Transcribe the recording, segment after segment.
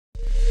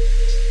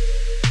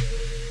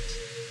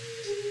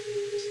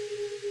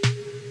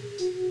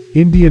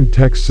Indian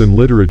texts and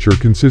literature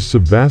consists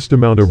of vast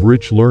amount of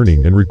rich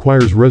learning and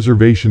requires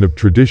reservation of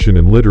tradition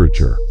and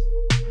literature.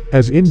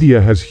 As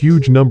India has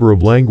huge number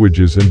of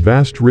languages and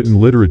vast written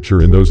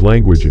literature in those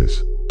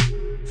languages.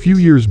 Few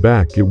years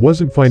back it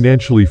wasn't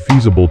financially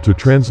feasible to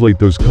translate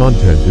those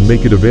content and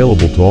make it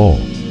available to all.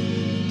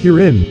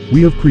 Herein,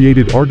 we have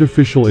created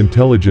artificial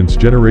intelligence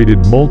generated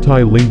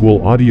multilingual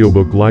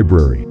audiobook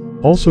library,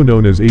 also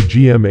known as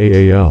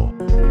AGMAAL.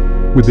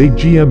 With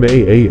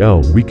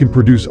AGMAAL we can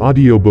produce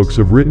audiobooks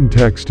of written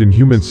text in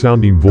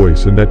human-sounding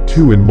voice, and that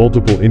too in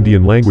multiple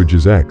Indian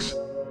languages X,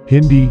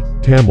 Hindi,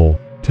 Tamil,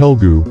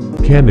 Telgu,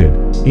 Kannad,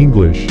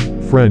 English,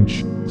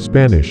 French,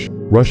 Spanish,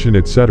 Russian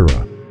etc.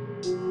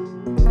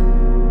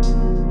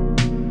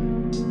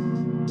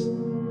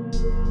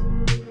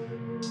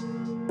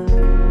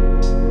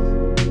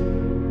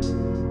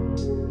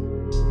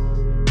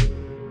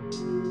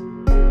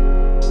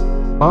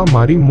 આ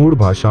મારી મૂળ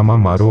ભાષામાં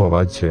મારો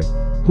અવાજ છે.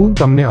 હું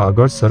તમને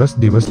આગળ સરસ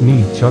દિવસની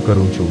ઈચ્છા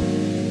કરું છું.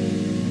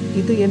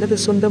 இது எனது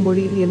சொந்த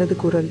மொழியில் எனது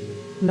குரல்.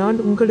 நான்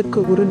உங்களுக்கு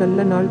ஒரு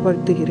நல்ல நாள்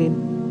வாழ்த்துகிறேன்.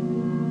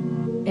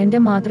 എൻ്റെ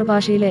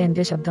മാതൃഭാഷയിലെ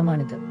എൻ്റെ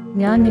ശബ്ദമാണിത്.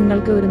 ഞാൻ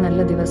നിങ്ങൾക്ക് ഒരു നല്ല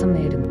ദിവസം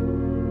നേരുന്നു.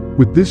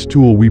 With this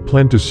tool we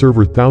plan to serve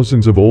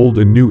thousands of old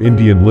and new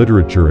Indian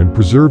literature and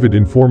preserve it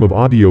in form of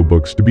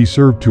audiobooks to be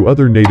served to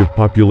other native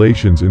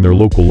populations in their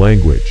local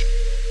language.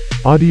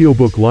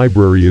 Audiobook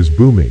library is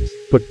booming,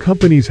 but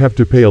companies have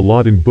to pay a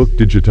lot in book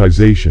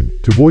digitization,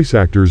 to voice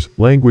actors,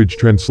 language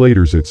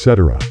translators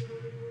etc.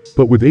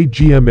 But with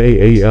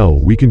AGMAAL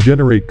we can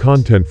generate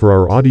content for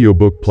our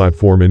audiobook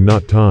platform in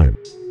not time.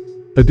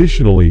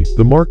 Additionally,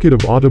 the market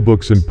of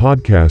audiobooks and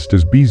podcast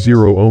is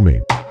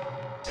B0-oming.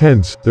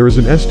 Hence, there is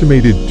an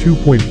estimated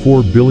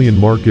 2.4 billion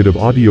market of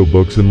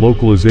audiobooks and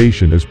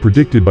localization as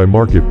predicted by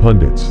market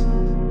pundits.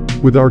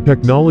 With our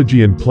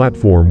technology and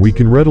platform we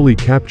can readily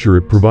capture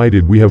it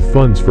provided we have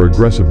funds for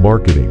aggressive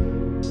marketing.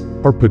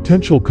 Our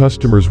potential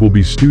customers will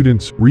be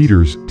students,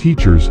 readers,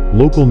 teachers,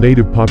 local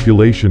native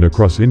population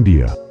across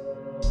India.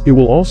 It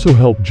will also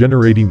help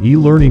generating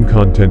e-learning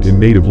content in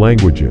native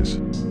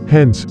languages.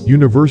 Hence,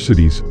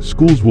 universities,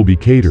 schools will be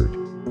catered.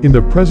 In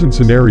the present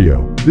scenario,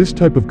 this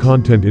type of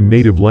content in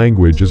native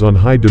language is on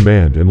high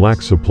demand and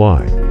lacks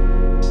supply.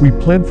 We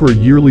plan for a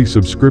yearly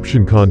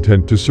subscription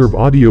content to serve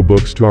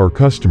audiobooks to our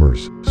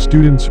customers,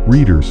 students,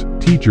 readers,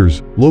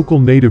 teachers, local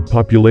native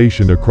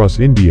population across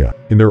India,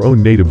 in their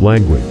own native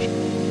language.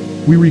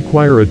 We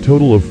require a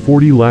total of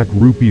 40 lakh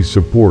rupees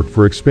support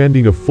for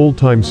expanding a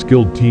full-time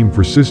skilled team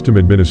for system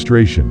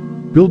administration,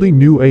 building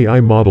new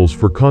AI models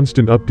for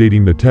constant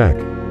updating the tech,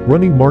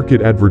 running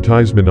market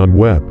advertisement on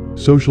web,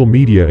 social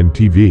media and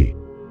TV.